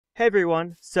Hey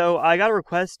everyone, so I got a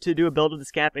request to do a build of the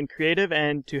SCAMP in Creative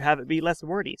and to have it be less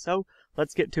wordy, so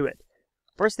let's get to it.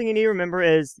 First thing you need to remember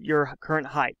is your current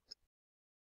height.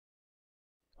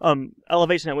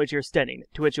 Elevation at which you're standing,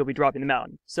 to which you'll be dropping the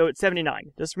mountain. So it's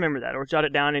 79. Just remember that, or jot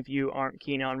it down if you aren't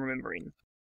keen on remembering.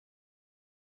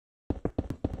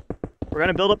 We're going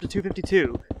to build up to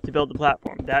 252 to build the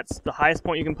platform. That's the highest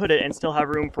point you can put it and still have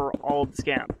room for all of the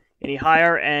SCAMP. Any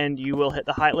higher and you will hit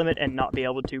the height limit and not be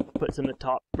able to put some of the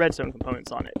top redstone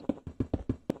components on it.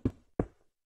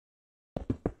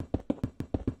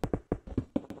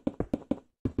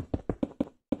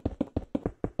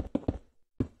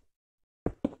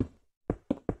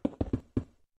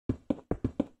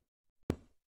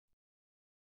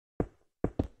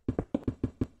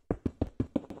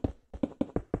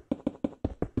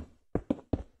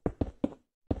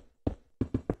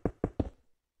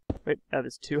 Wait, that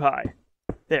was too high.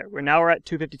 There, we're at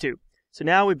 252. So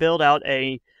now we build out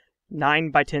a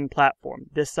 9 by 10 platform.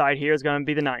 This side here is going to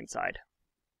be the 9 side.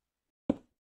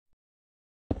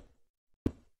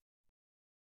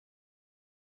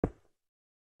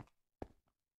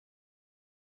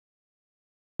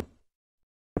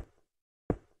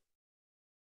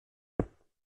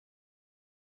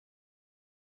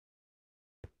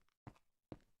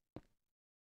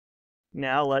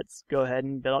 Now let's go ahead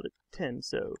and build out the 10.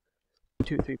 So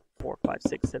 2, 3, 4, 5,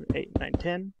 6, 7, 8, 9,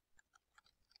 10.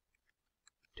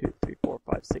 2, 3, 4,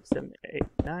 5, 6, 7, 8,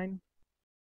 9.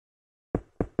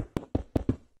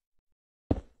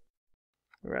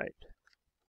 Right.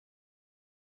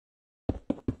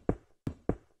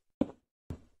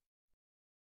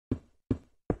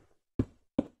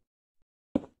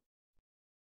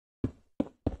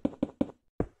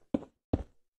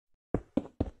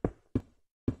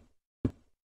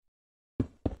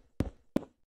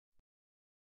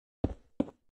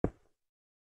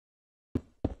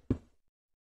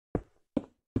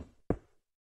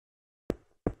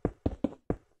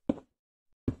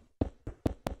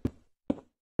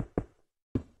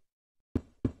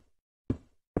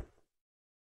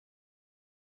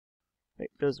 Wait,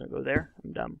 those don't go there.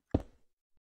 I'm dumb.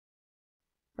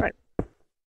 Right.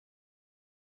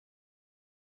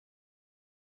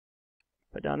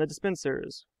 Put down the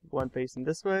dispensers. One facing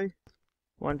this way.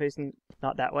 One facing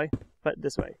not that way, but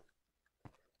this way.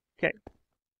 Okay.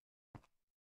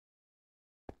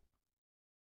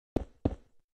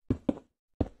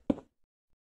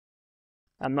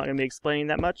 I'm not going to be explaining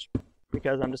that much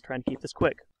because I'm just trying to keep this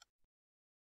quick.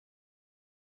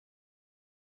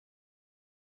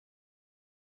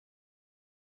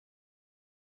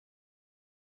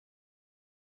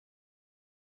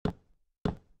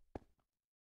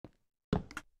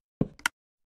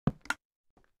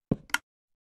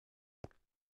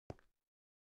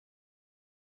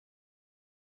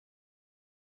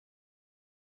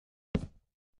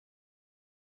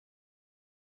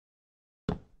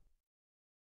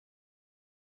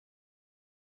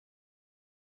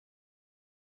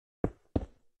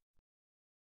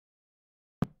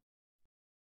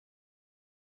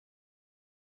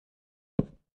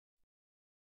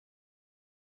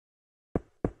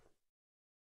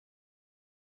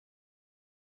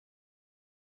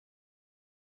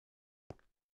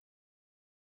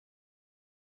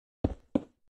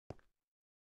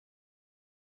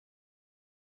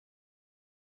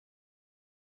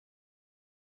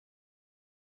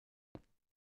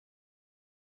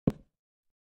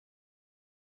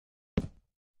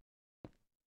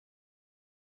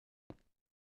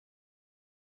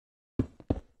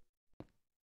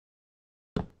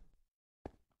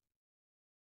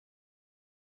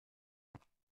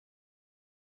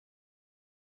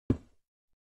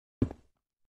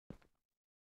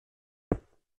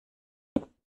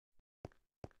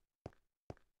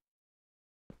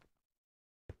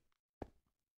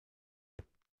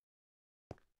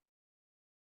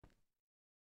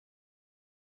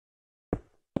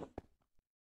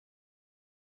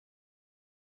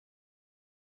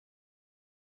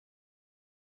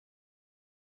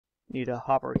 Need a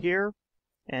hopper here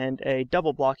and a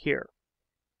double block here,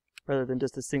 rather than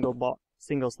just a single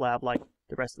slab like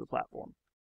the rest of the platform.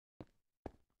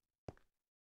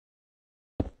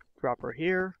 Dropper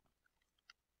here,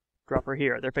 dropper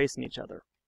here. They're facing each other.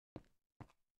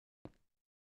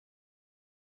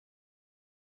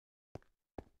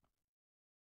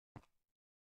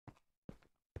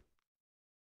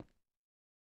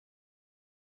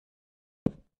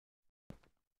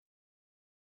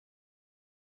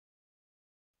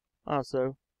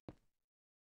 Also,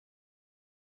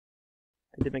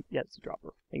 I did make, yeah, it's a dropper.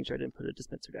 Making sure I didn't put a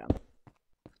dispenser down.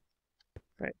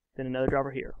 Right, then another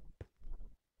dropper here.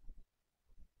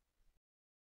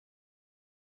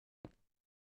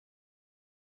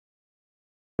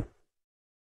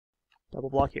 Double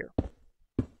block here.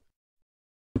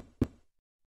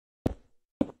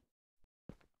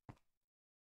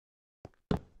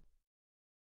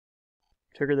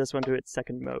 Trigger this one to its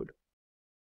second mode.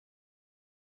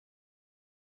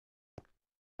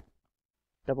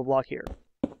 Double block here.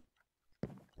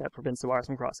 That prevents the wires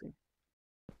from crossing.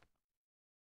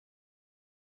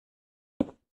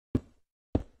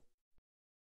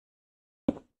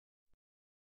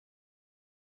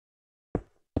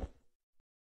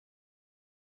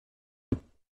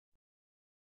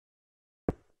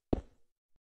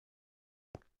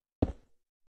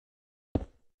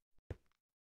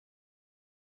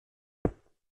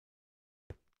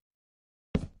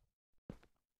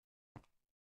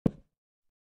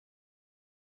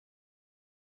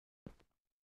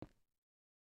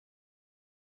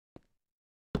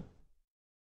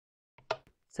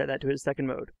 Set that to its second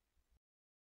mode.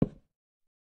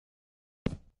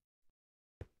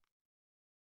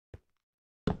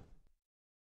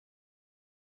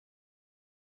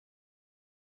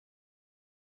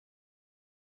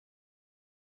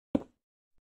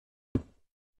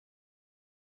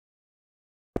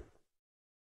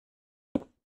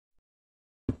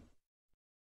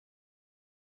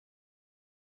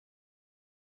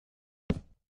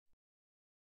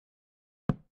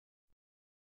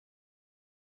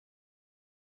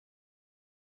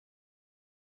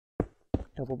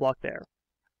 Double block there.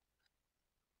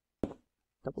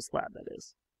 Double slab, that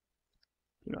is.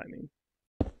 You know what I mean.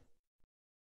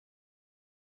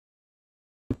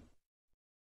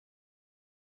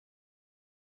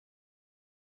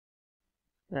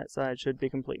 That side should be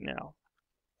complete now.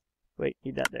 Wait,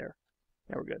 need that there.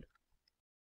 Now we're good.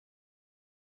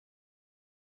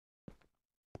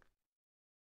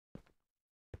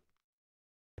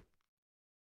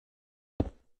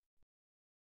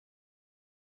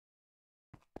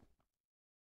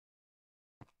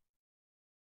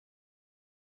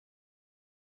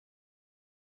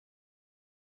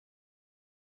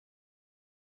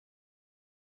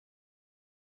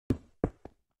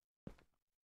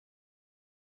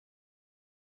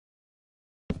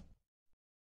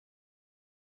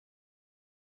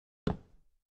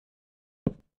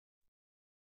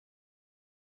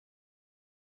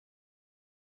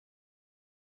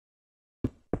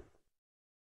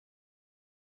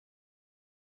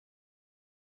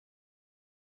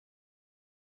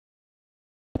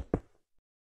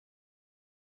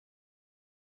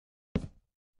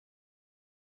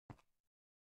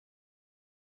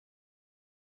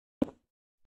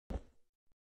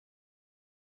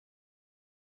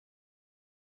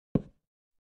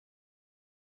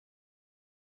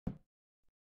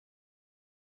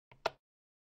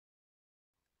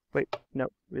 Wait, no,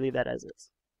 we leave that as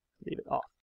is. Leave it off.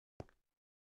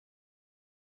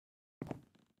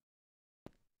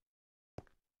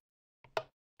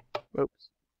 Oops.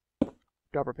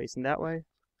 Dropper facing that way.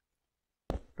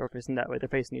 Dropper facing that way. They're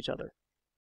facing each other.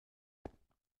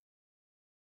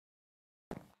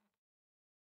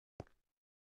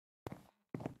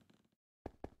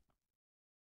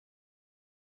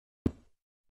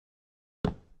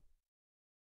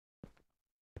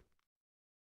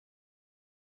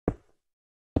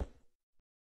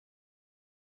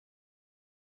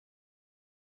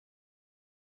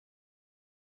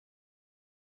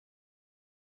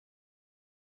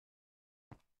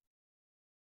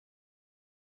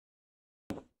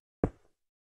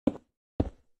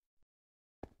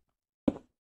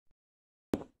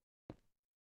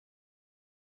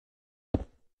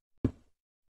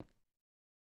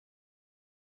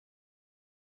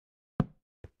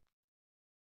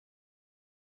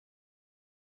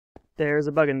 There's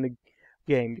a bug in the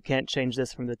game. You can't change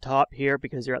this from the top here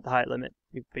because you're at the height limit,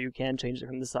 but you can change it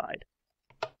from the side.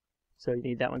 So you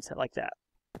need that one set like that.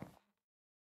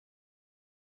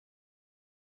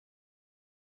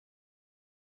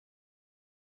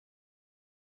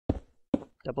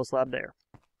 Double slab there.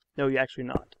 No, you actually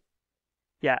not.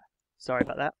 Yeah, sorry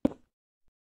about that.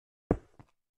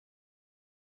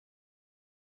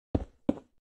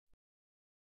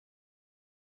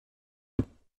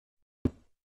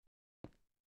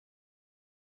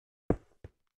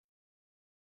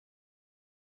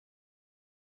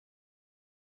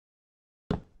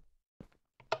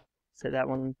 Set that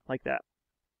one like that.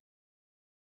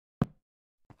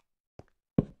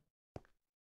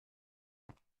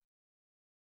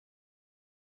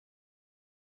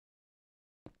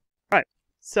 Alright,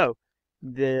 so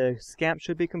the scamp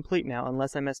should be complete now,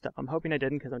 unless I messed up. I'm hoping I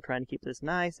didn't because I'm trying to keep this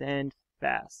nice and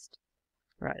fast.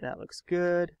 Right, that looks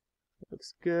good. That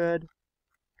looks good.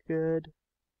 Good.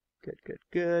 Good, good,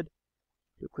 good.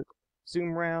 Do a quick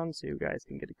zoom round so you guys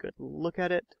can get a good look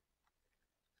at it.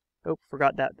 Oh,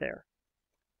 forgot that there.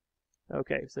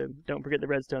 Okay, so don't forget the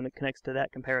redstone that connects to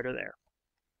that comparator there.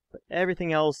 But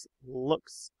everything else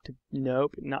looks to...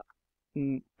 Nope, not...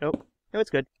 Nope. No, it's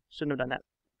good. Shouldn't have done that.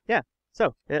 Yeah,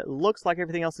 so it looks like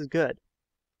everything else is good.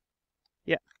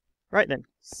 Yeah. Right then.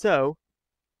 So,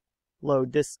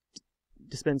 load this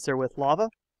dispenser with lava.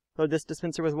 Load this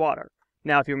dispenser with water.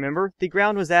 Now, if you remember, the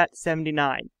ground was at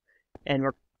 79. And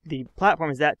the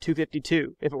platform is at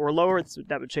 252. If it were lower,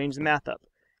 that would change the math up.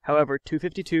 However,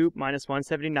 252 minus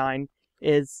 179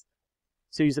 is...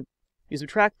 So you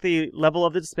subtract the level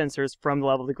of the dispensers from the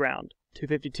level of the ground.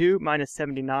 252 minus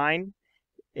 79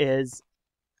 is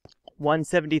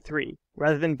 173.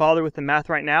 Rather than bother with the math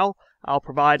right now, I'll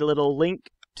provide a little link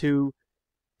to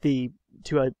a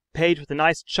page with a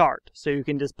nice chart, so you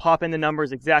can just pop in the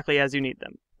numbers exactly as you need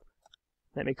them.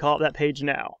 Let me call up that page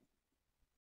now.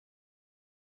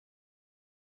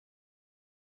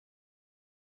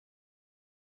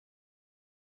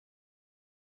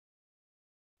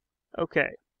 Okay.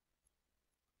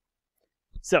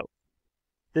 So,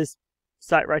 this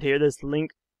site right here, this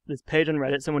link, this page on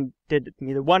Reddit, someone did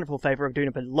me the wonderful favor of doing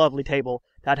up a lovely table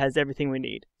that has everything we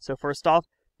need. So first off,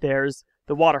 there's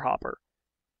the water hopper.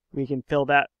 We can fill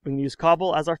that, we can use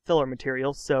cobble as our filler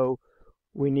material, so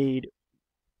we need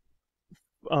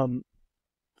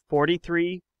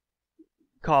 43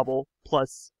 cobble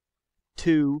plus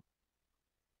two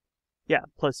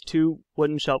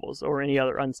wooden shovels or any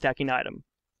other unstacking item.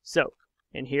 So,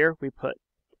 in here we put,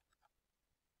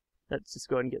 let's just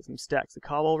go ahead and get some stacks of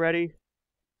cobble ready.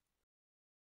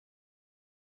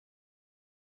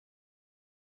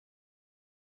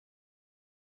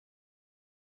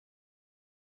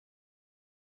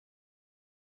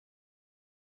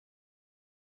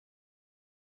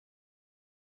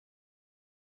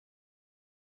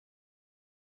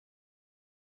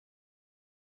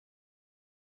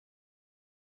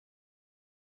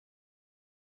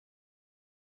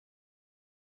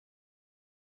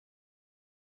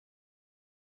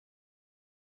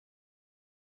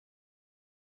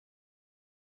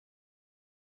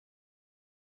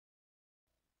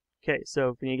 Okay,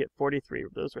 so we need to get 43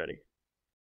 of those ready.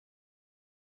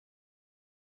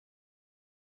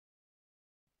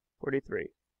 43.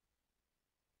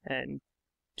 And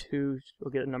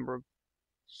we'll get a number of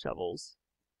shovels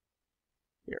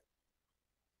here.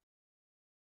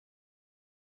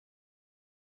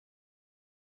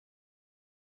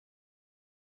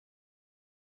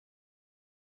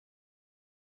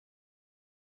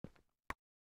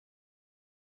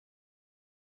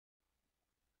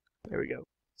 There we go.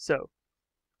 So,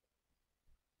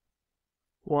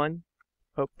 one,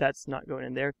 oh, that's not going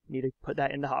in there. Need to put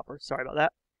that in the hopper. Sorry about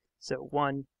that. So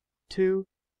 1, 2,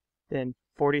 then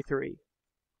 43.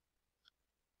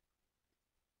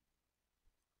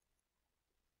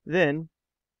 Then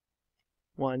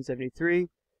 173.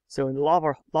 So in the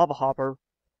lava hopper,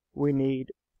 we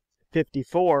need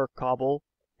 54 cobble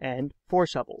and 4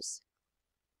 shovels.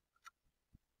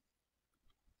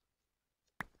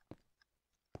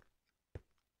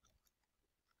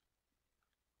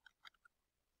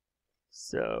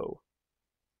 So,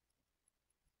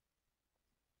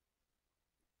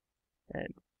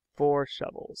 and 4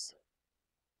 shovels.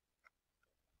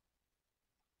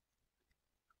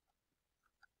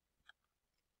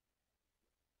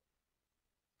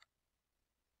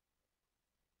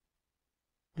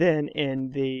 Then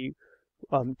in the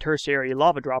tertiary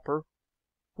lava dropper,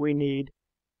 we need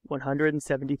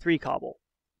 173 cobble.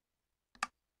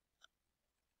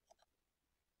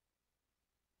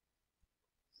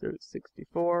 So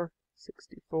 64,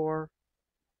 64,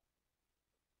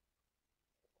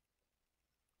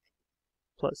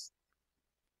 plus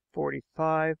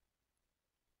 45.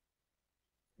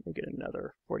 Let me get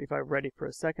another 45 ready for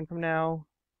a second from now.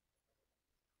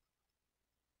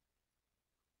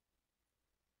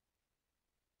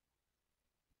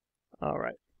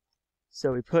 Alright,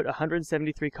 so we put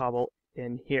 173 cobble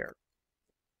in here.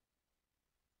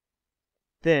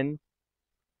 Then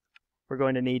we're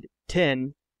going to need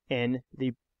 10 in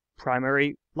the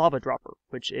primary lava dropper,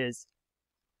 which is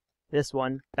this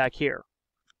one back here.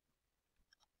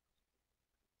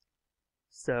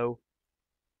 So,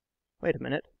 wait a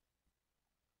minute.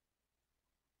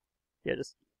 Yeah,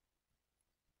 just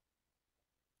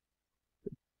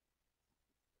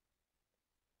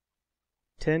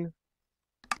 10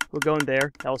 will go in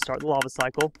there. That will start the lava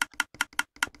cycle.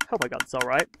 Hope I got this all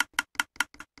right.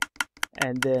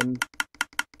 And then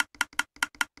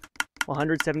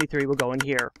 173 will go in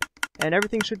here. And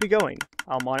everything should be going.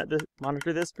 I'll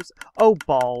monitor this for... Oh,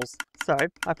 balls. Sorry,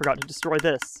 I forgot to destroy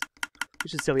this. We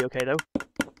should still be okay, though.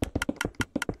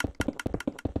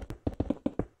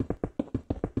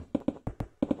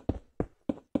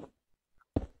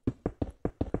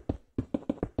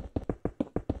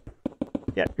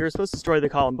 Yeah, you're supposed to destroy the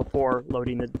column before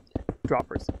loading the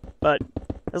droppers. But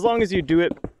as long as you do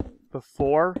it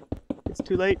before it's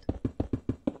too late,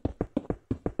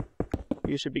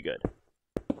 you should be good.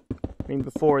 I mean,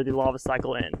 before the lava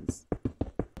cycle ends.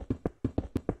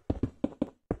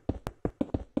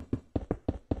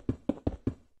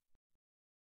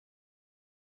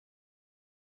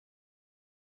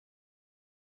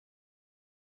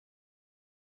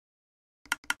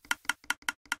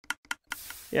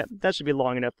 Yeah, that should be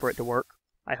long enough for it to work,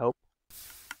 I hope.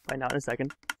 Find out in a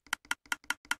second.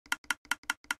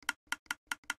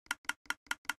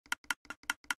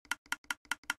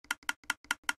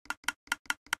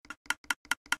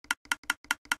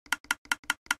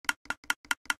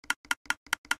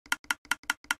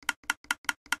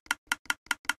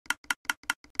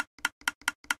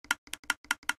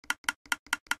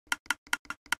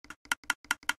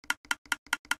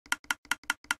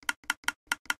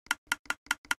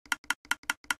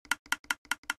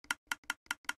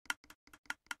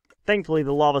 Thankfully,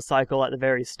 the lava cycle at the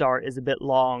very start is a bit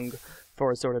long for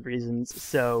assorted reasons,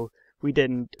 so we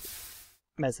didn't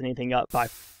mess anything up by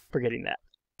forgetting that.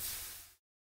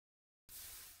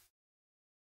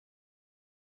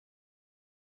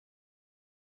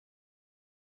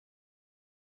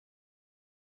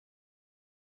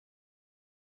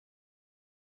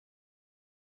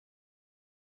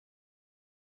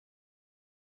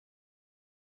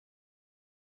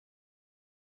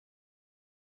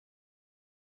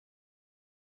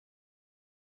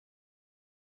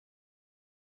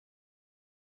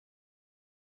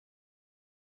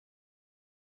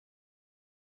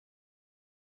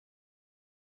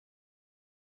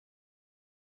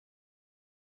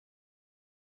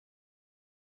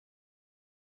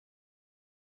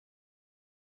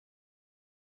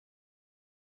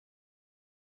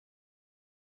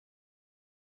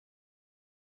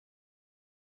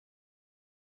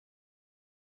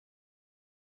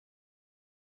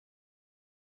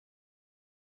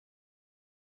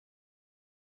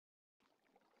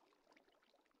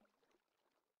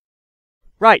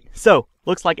 Right, so,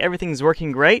 looks like everything's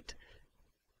working great.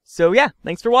 So yeah,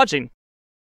 thanks for watching.